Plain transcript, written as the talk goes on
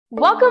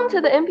Welcome to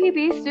the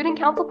MPB Student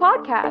Council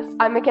Podcast.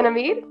 I'm Makenna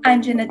Mead.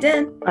 I'm Jenna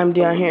Dent. I'm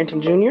Deon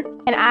Harrington Jr.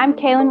 And I'm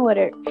Kaylen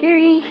Woodard. Hear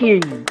ye, hear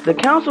ye. The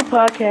Council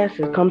Podcast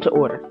has come to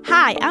order.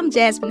 Hi, I'm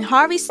Jasmine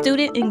Harvey,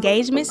 Student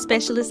Engagement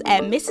Specialist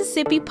at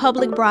Mississippi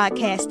Public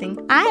Broadcasting.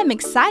 I am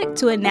excited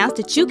to announce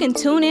that you can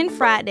tune in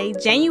Friday,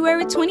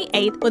 January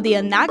 28th for the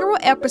inaugural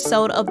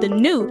episode of the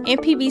new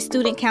MPB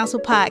Student Council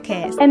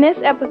Podcast. In this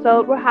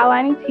episode, we're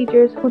highlighting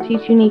teachers who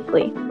teach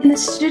uniquely. In the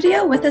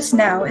studio with us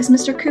now is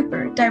Mr.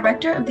 Cooper,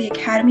 Director of the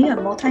Academy of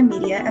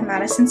Multimedia at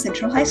Madison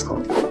Central High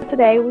School.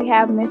 Today we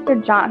have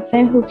Mr.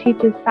 Johnson, who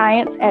teaches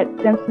science at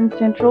Simpson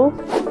Central.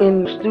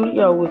 In the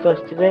studio with us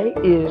today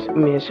is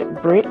Ms.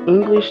 Brent,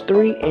 English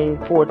 3 and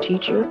 4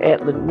 teacher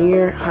at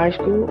Lanier High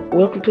School.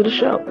 Welcome to the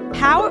show.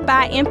 Powered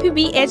by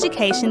MPB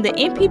Education, the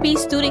MPB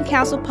Student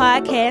Council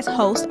Podcast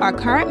hosts are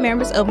current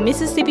members of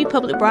Mississippi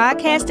Public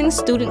Broadcasting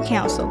Student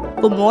Council.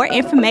 For more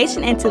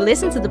information and to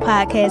listen to the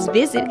podcast,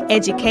 visit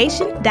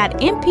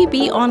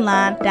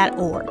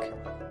education.mpbonline.org.